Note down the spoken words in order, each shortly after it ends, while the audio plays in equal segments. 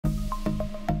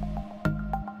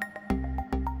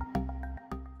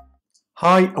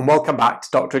Hi and welcome back to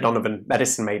Dr. O'Donovan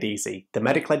Medicine Made Easy, the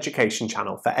medical education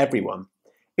channel for everyone.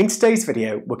 In today's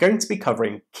video, we're going to be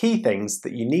covering key things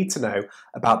that you need to know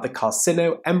about the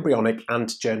Carcinoembryonic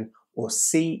Antigen or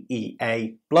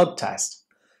CEA blood test.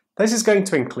 This is going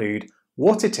to include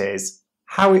what it is,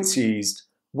 how it's used,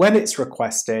 when it's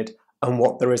requested, and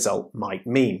what the result might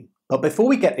mean. But before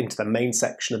we get into the main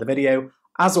section of the video,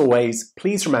 as always,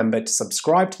 please remember to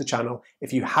subscribe to the channel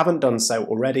if you haven't done so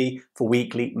already for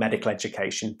weekly medical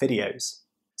education videos.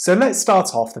 So let's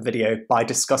start off the video by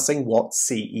discussing what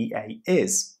CEA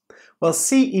is. Well,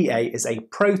 CEA is a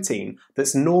protein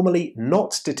that's normally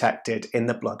not detected in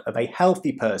the blood of a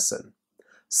healthy person.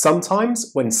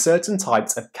 Sometimes, when certain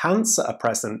types of cancer are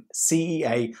present,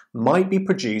 CEA might be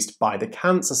produced by the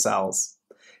cancer cells.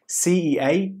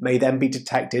 CEA may then be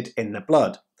detected in the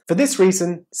blood. For this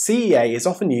reason, CEA is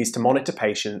often used to monitor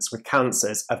patients with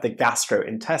cancers of the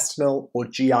gastrointestinal or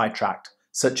GI tract,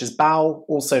 such as bowel,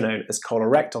 also known as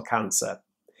colorectal cancer.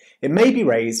 It may be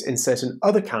raised in certain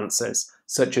other cancers,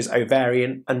 such as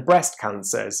ovarian and breast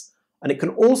cancers, and it can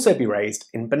also be raised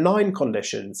in benign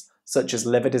conditions, such as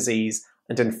liver disease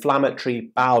and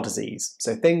inflammatory bowel disease,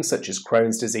 so things such as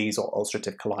Crohn's disease or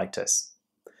ulcerative colitis.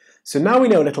 So now we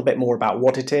know a little bit more about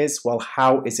what it is, well,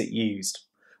 how is it used?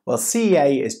 Well,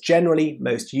 CEA is generally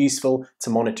most useful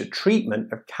to monitor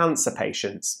treatment of cancer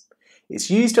patients. It's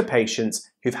used for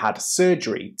patients who've had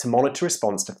surgery to monitor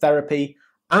response to therapy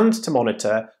and to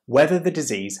monitor whether the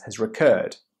disease has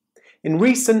recurred. In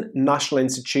recent National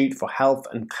Institute for Health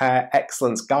and Care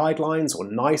Excellence Guidelines,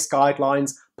 or NICE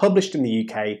guidelines, published in the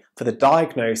UK for the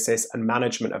diagnosis and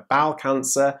management of bowel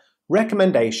cancer,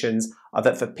 recommendations are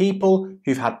that for people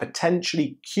who've had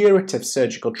potentially curative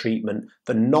surgical treatment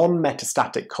for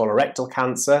non-metastatic colorectal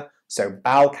cancer, so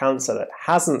bowel cancer that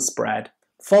hasn't spread,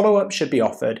 follow-up should be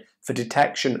offered for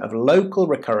detection of local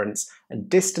recurrence and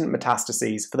distant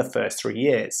metastases for the first 3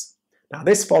 years. Now,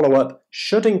 this follow-up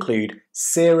should include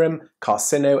serum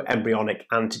Carcinoembryonic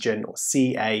Antigen or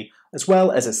CEA, as well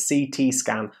as a CT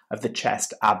scan of the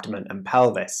chest, abdomen and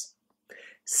pelvis.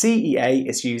 CEA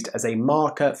is used as a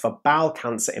marker for bowel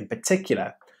cancer in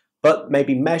particular, but may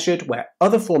be measured where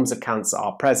other forms of cancer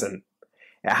are present.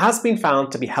 It has been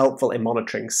found to be helpful in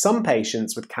monitoring some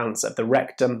patients with cancer of the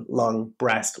rectum, lung,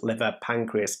 breast, liver,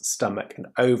 pancreas, stomach and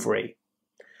ovary.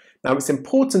 Now, it's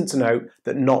important to note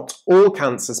that not all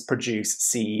cancers produce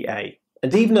CEA,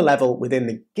 and even a level within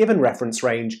the given reference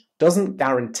range doesn't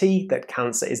guarantee that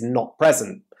cancer is not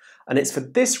present. And it's for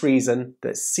this reason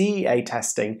that CEA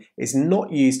testing is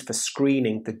not used for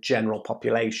screening the general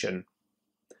population.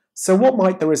 So what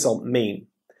might the result mean?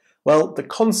 Well, the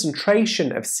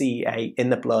concentration of CEA in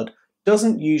the blood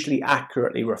doesn't usually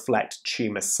accurately reflect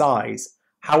tumour size.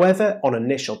 However, on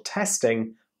initial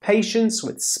testing, patients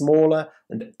with smaller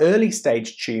and early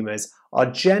stage tumours are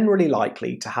generally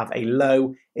likely to have a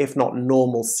low, if not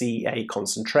normal, CEA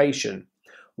concentration.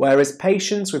 Whereas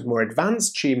patients with more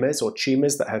advanced tumours or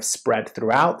tumours that have spread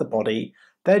throughout the body,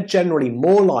 they're generally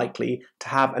more likely to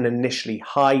have an initially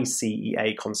high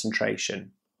CEA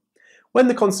concentration. When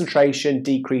the concentration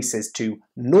decreases to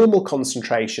normal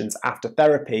concentrations after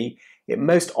therapy, it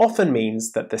most often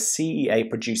means that the CEA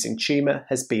producing tumour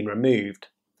has been removed.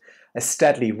 A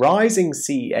steadily rising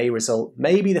CEA result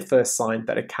may be the first sign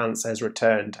that a cancer has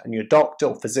returned, and your doctor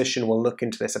or physician will look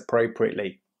into this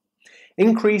appropriately.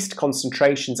 Increased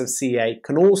concentrations of CEA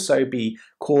can also be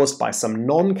caused by some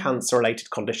non-cancer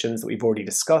related conditions that we've already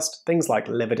discussed, things like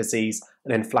liver disease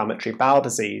and inflammatory bowel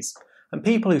disease. And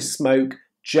people who smoke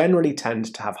generally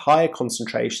tend to have higher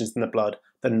concentrations in the blood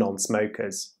than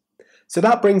non-smokers. So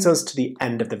that brings us to the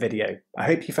end of the video. I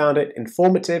hope you found it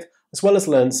informative as well as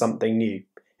learned something new.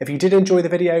 If you did enjoy the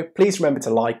video, please remember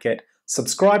to like it,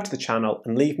 subscribe to the channel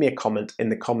and leave me a comment in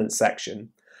the comments section.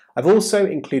 I've also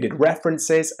included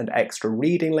references and extra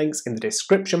reading links in the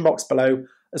description box below,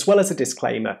 as well as a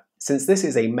disclaimer, since this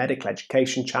is a medical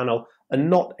education channel and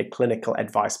not a clinical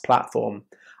advice platform.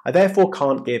 I therefore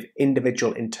can't give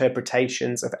individual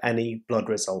interpretations of any blood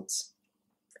results.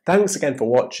 Thanks again for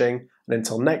watching, and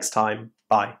until next time,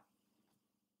 bye.